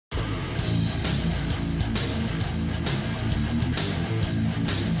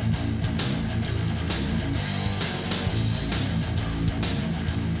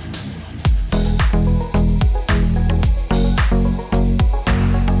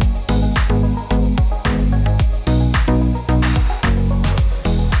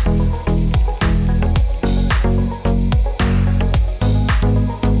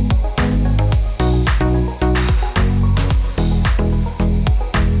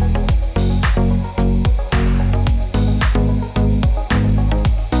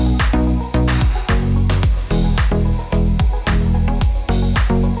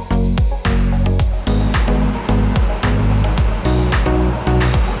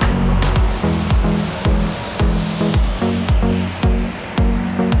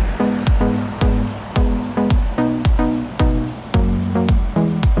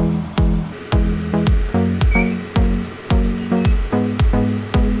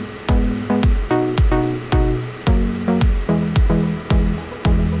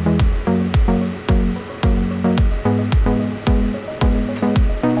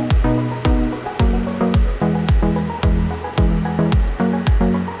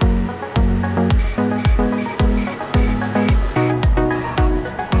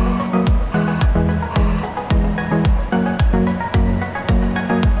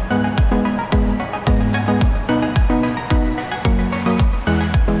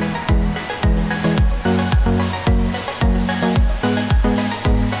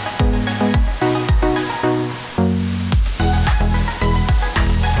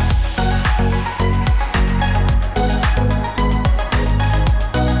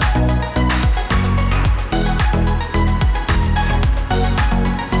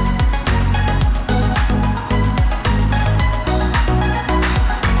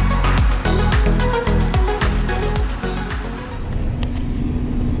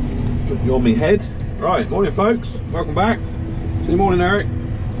Put you on me head. Right, morning folks, welcome back. Good morning, Eric.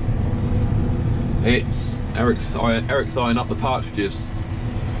 It's Eric's eyeing up the partridges.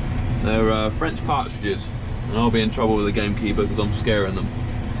 They're French partridges, and I'll be in trouble with the gamekeeper because I'm scaring them.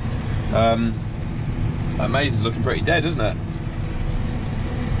 That maize is looking pretty dead, isn't it?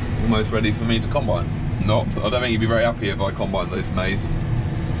 Almost ready for me to combine. Not. I don't think you'd be very happy if I combine those maize.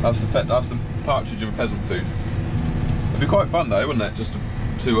 That's the partridge and pheasant food. It'd be quite fun though, wouldn't it? Just to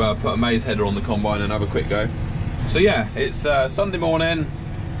put a maize header on the combine and have a quick go. So yeah, it's Sunday morning,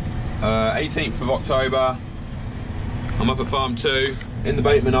 18th of October. I'm up at farm 2 in the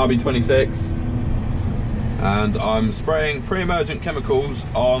Bateman RB26, and I'm spraying pre-emergent chemicals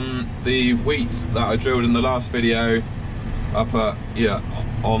on the wheat that I drilled in the last video up at, yeah,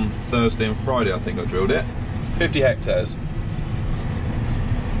 on Thursday and Friday I think I drilled it. 50 hectares.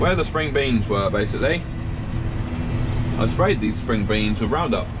 Where the spring beans were, basically. I sprayed these spring beans with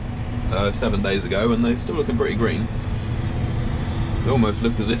Roundup 7 days ago, and they're still looking pretty green. They almost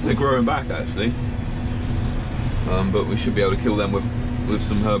look as if they're growing back, actually. But we should be able to kill them with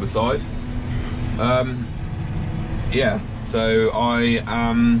some herbicide. Yeah, so I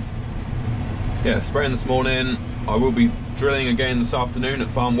am spraying this morning. I will be drilling again this afternoon at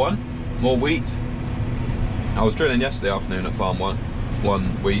farm 1, more wheat. I was drilling yesterday afternoon at farm 1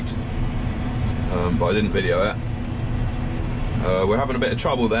 wheat, but I didn't video it. We're having a bit of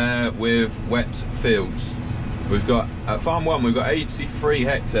trouble there with wet fields. We've got, at farm 1, we've got 83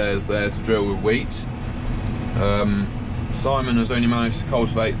 hectares there to drill with wheat. Simon has only managed to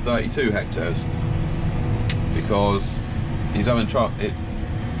cultivate 32 hectares because he's having trouble.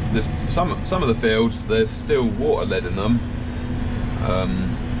 There's some of the fields, there's still water lead in them.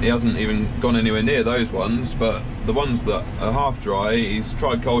 He hasn't even gone anywhere near those ones, but the ones that are half dry, he's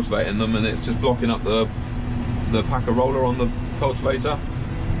tried cultivating them and it's just blocking up the packer roller on the cultivator.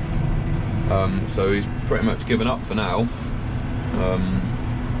 So he's pretty much given up for now.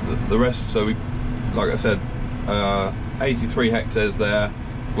 The rest, so we, like I said, 83 hectares there.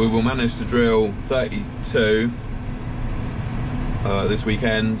 We will manage to drill 32 this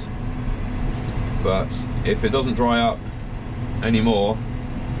weekend, but if it doesn't dry up anymore,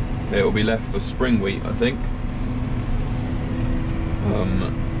 it will be left for spring wheat, I think.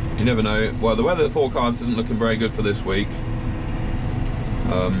 You never know. Well, the weather forecast isn't looking very good for this week.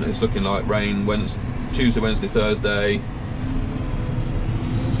 It's looking like rain Tuesday, Wednesday, Thursday,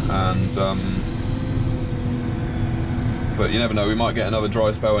 and but you never know, we might get another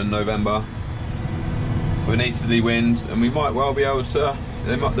dry spell in November with an easterly wind, and we might well be able to,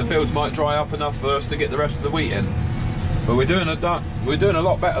 the fields might dry up enough for us to get the rest of the wheat in. But we're doing a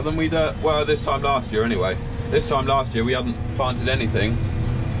lot better than we did, well, this time last year anyway. This time last year we hadn't planted anything,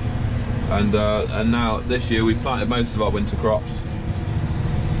 and now this year we've planted most of our winter crops.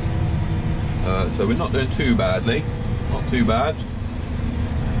 So we're not doing too badly, not too bad,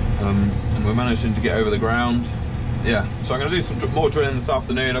 and we're managing to get over the ground. Yeah, so I'm going to do some more drilling this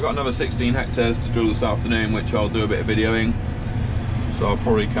afternoon. I've got another 16 hectares to drill this afternoon, which I'll do a bit of videoing, so I'll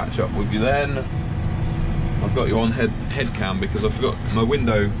probably catch up with you then. I've got you on head cam because I forgot my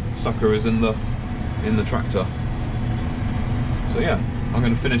window sucker is in the tractor. So yeah, I'm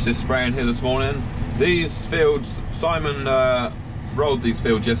going to finish this spraying here this morning. These fields, Simon rolled these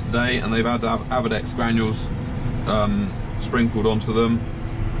fields yesterday, and they've had Avadex granules sprinkled onto them,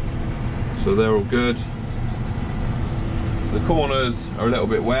 so they're all good. The corners are a little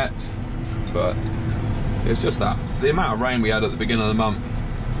bit wet, but it's just that the amount of rain we had at the beginning of the month,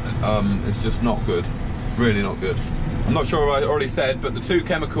 it's just not good, really not good. I'm not sure if I already said, but the two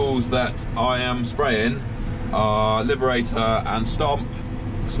chemicals that I am spraying are Liberator and Stomp.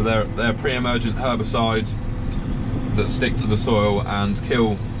 So they're pre-emergent herbicide that stick to the soil and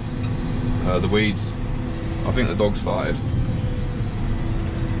kill the weeds. I think the dog's fired.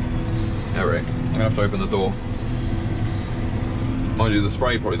 Eric, I'm gonna have to open the door. Mind you, the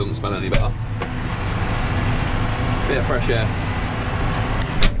spray probably doesn't smell any better. Bit of fresh air.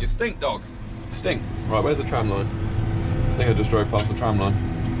 You stink, dog. You stink. Right, where's the tram line? I think I just drove past the tram line.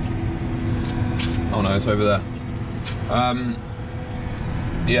 Oh no, it's over there.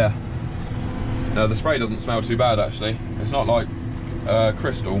 Yeah. No, the spray doesn't smell too bad actually. It's not like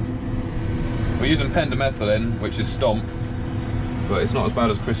Crystal. We're using pendimethalin, which is Stomp, but it's not as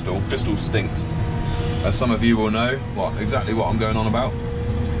bad as Crystal. Crystal stinks, as some of you will know exactly what I'm going on about.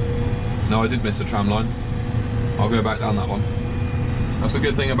 No, I did miss a tram line. I'll go back down that one. That's a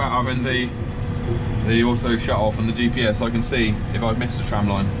good thing about having the auto shut off and the GPS. I can see if I've missed a tram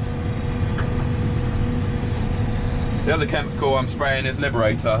line. The other chemical I'm spraying is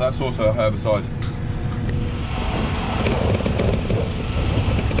Liberator. That's also a herbicide.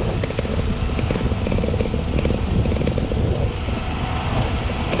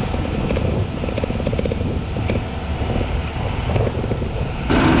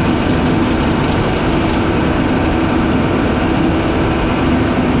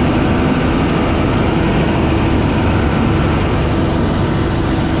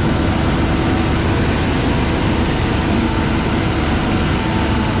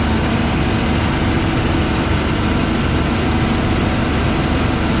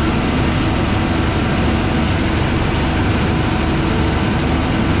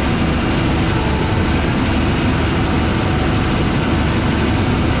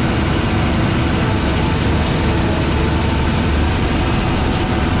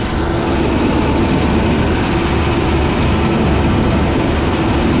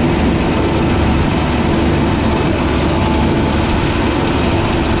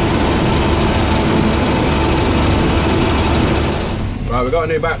 got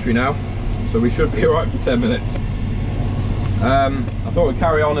a new battery now, so we should be alright for 10 minutes. I thought we'd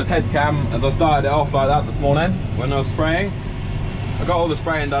carry on as head cam as I started it off like that this morning when I was spraying. I got all the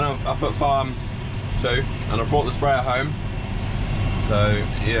spraying done up at farm 2, and I brought the sprayer home. So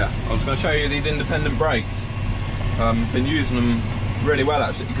yeah, I was going to show you these independent brakes. Been using them really well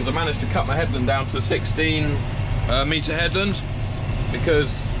actually, because I managed to cut my headland down to 16 metre headland,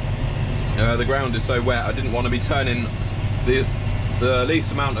 because the ground is so wet. I didn't want to be turning the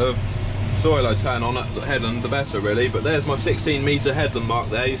least amount of soil I turn on at the headland, the better really. But there's my 16 metre headland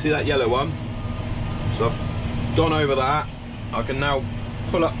mark there. You see that yellow one? So I've gone over that. I can now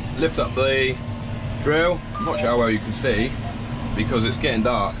lift up the drill. I'm not sure how well you can see because it's getting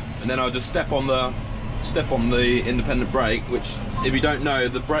dark. And then I'll just step on the independent brake, which, if you don't know,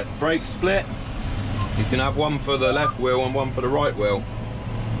 the brakes split. You can have one for the left wheel and one for the right wheel.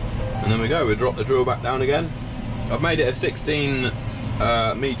 And then we go, we drop the drill back down again. I've made it a 16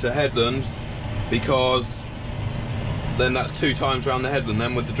 metre headland because then that's 2 times around the headland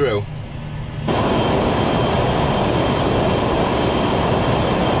then with the drill.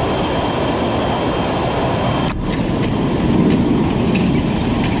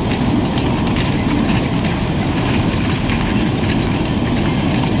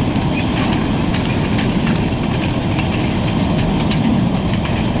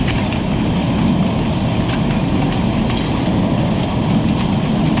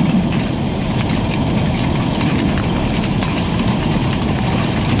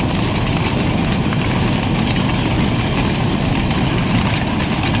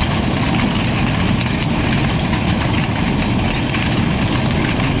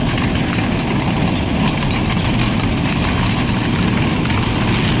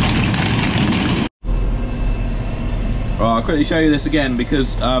 I'll quickly show you this again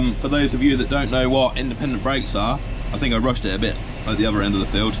because for those of you that don't know what independent brakes are, I think I rushed it a bit at the other end of the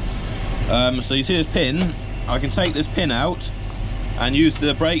field. So you see this pin, I can take this pin out and use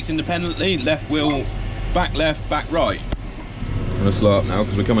the brakes independently, left wheel, back left, back right. I'm going to slow up now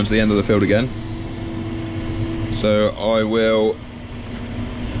because we're coming to the end of the field again. So we're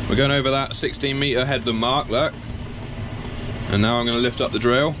going over that 16 metre headland mark, look. And now I'm going to lift up the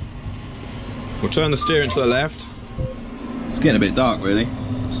drill. We'll turn the steering to the left. It's getting a bit dark really.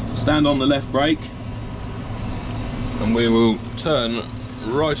 Stand on the left brake and we will turn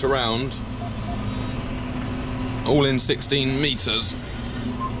right around, all in 16 metres,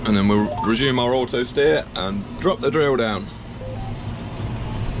 and then we'll resume our auto steer and drop the drill down.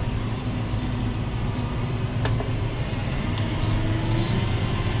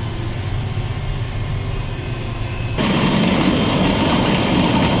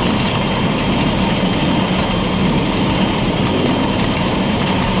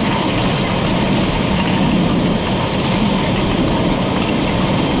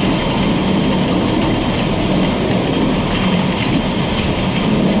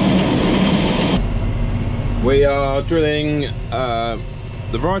 We are drilling,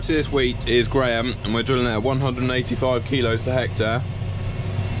 the variety of this wheat is Graham, and we're drilling it at 185 kilos per hectare.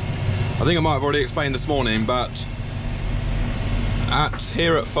 I think I might have already explained this morning, but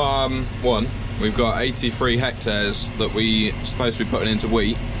here at farm 1, we've got 83 hectares that we supposed to be putting into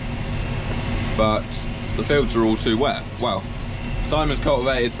wheat, but the fields are all too wet. Well, Simon's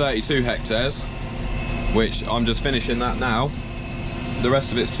cultivated 32 hectares, which I'm just finishing that now. The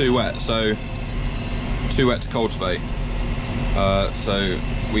rest of it's too wet, so too wet to cultivate. So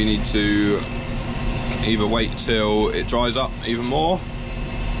we need to either wait till it dries up even more,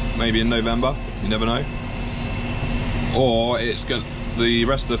 maybe in November, you never know, or the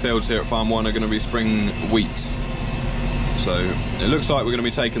rest of the fields here at farm 1 are going to be spring wheat. So it looks like we're going to be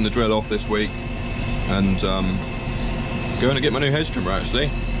taking the drill off this week and going to get my new hedge trimmer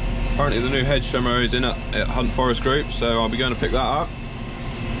actually. Apparently the new hedge trimmer is in at Hunt Forest Group, so I'll be going to pick that up.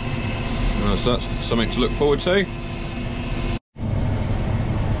 So that's something to look forward to.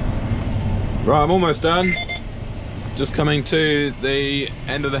 Right, I'm almost done. Just coming to the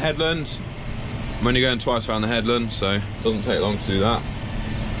end of the headland. I'm only going twice around the headland, so it doesn't take long to do that.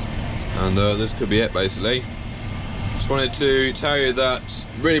 And this could be it basically. Just wanted to tell you that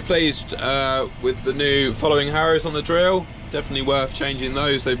I'm really pleased with the new following harrows on the drill. Definitely worth changing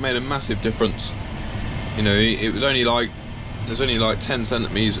those. They've made a massive difference. You know, it was only like there's only like 10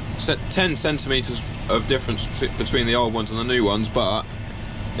 centimeters of difference between the old ones and the new ones, but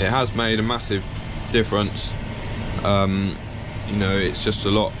it has made a massive difference. You know, it's just a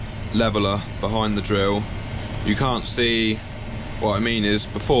lot leveler behind the drill. You can't see, what I mean is,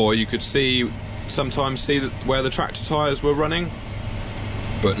 before you could sometimes see where the tractor tyres were running,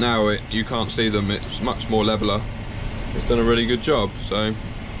 but now you can't see them. It's much more leveler. it's done a really good job. So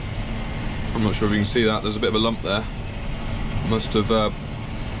I'm not sure if you can see that, there's a bit of a lump there. Must have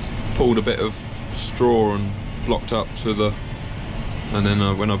pulled a bit of straw and blocked up to the, and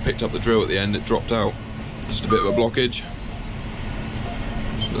then when I picked up the drill at the end, it dropped out. Just a bit of a blockage.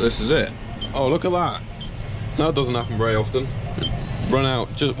 But this is it. Oh, look at that. That doesn't happen very often. Run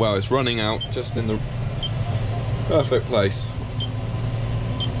out, just, well, it's running out just in the perfect place.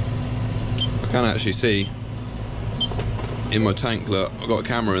 I can actually see in my tank, look, I've got a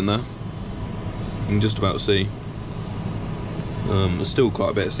camera in there. You can just about see. There's still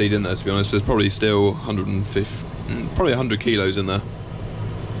quite a bit of seed in there, to be honest. There's probably still 150, probably 100 kilos in there.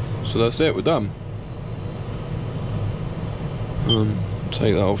 So that's it, we're done.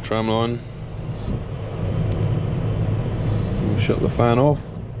 Take that off tram line. We'll shut the fan off.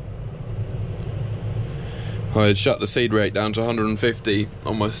 I had shut the seed rate down to 150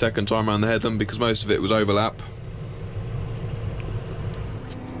 on my second time around the headland because most of it was overlap.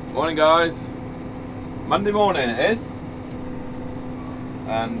 Morning guys, Monday morning it is,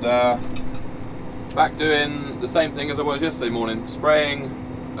 and back doing the same thing as I was yesterday morning, spraying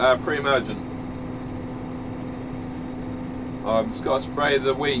pre-emergent. I've just got to spray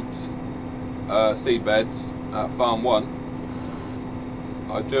the wheat seed beds at farm 1.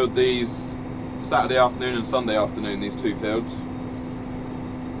 I drilled these Saturday afternoon and Sunday afternoon, these two fields.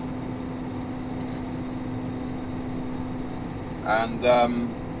 And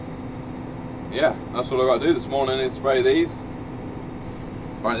yeah, that's all I've got to do this morning is spray these.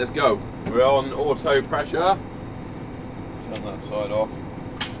 Right, let's go. We're on auto pressure. Turn that side off.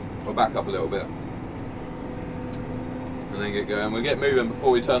 We'll back up a little bit. And then get going. We'll get moving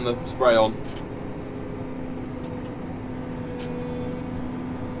before we turn the spray on.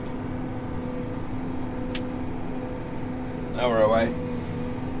 Now we're away.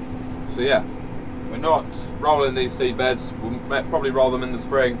 So yeah, we're not rolling these seed beds. We'll probably roll them in the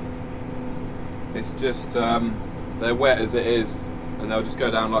spring. It's just they're wet as it is, and they'll just go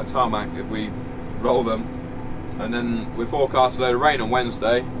down like tarmac if we roll them. And then we forecast a load of rain on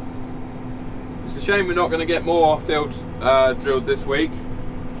Wednesday. It's a shame we're not going to get more fields drilled this week.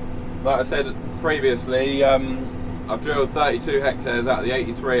 Like I said previously, I've drilled 32 hectares out of the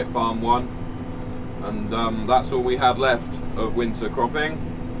 83 at farm 1, and that's all we had left of winter cropping.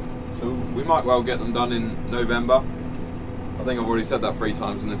 So we might well get them done in November. I think I've already said that 3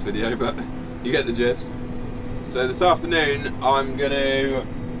 times in this video, but you get the gist. So this afternoon I'm going to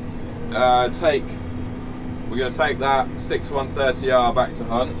we're going to take that 6130R back to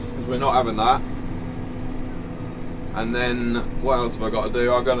Hunts because we're not having that. And then what else have I got to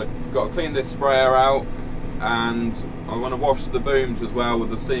do? I've got to clean this sprayer out, and I want to wash the booms as well with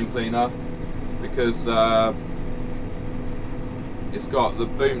the steam cleaner because it's got, the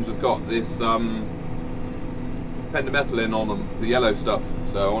booms have got this pendimethalin on them, the yellow stuff.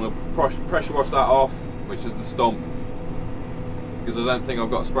 So I want to pressure wash that off, which is the stomp, because I don't think I've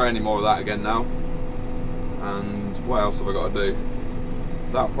got to spray any more of that again now. And what else have I got to do?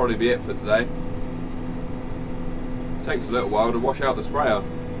 That'll probably be it for today. It takes a little while to wash out the sprayer,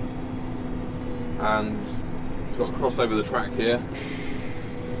 and it's got to cross over the track here.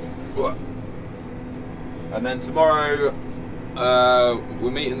 And then tomorrow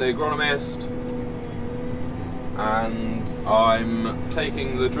we're meeting the agronomist, and I'm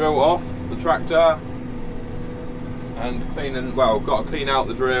taking the drill off the tractor and cleaning, well, got to clean out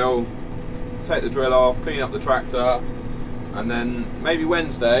the drill, take the drill off, clean up the tractor, and then maybe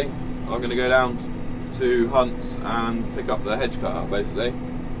Wednesday I'm going to go down to Hunts and pick up the hedge cutter basically.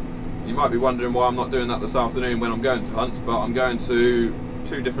 You might be wondering why I'm not doing that this afternoon when I'm going to Hunts, but I'm going to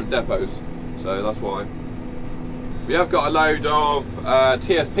 2 different depots, so that's why. We have got a load of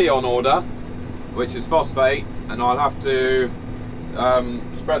TSP on order, which is phosphate, and I'll have to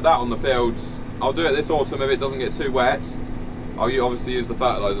spread that on the fields. I'll do it this autumn if it doesn't get too wet. I'll obviously use the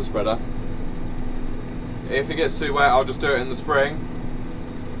fertiliser spreader. If it gets too wet, I'll just do it in the spring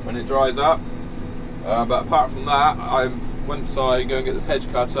when it dries up. But apart from that, once I go and get this hedge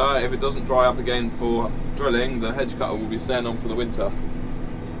cutter, if it doesn't dry up again for drilling, the hedge cutter will be staying on for the winter.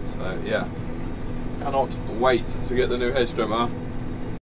 So yeah, cannot wait to get the new hedge trimmer.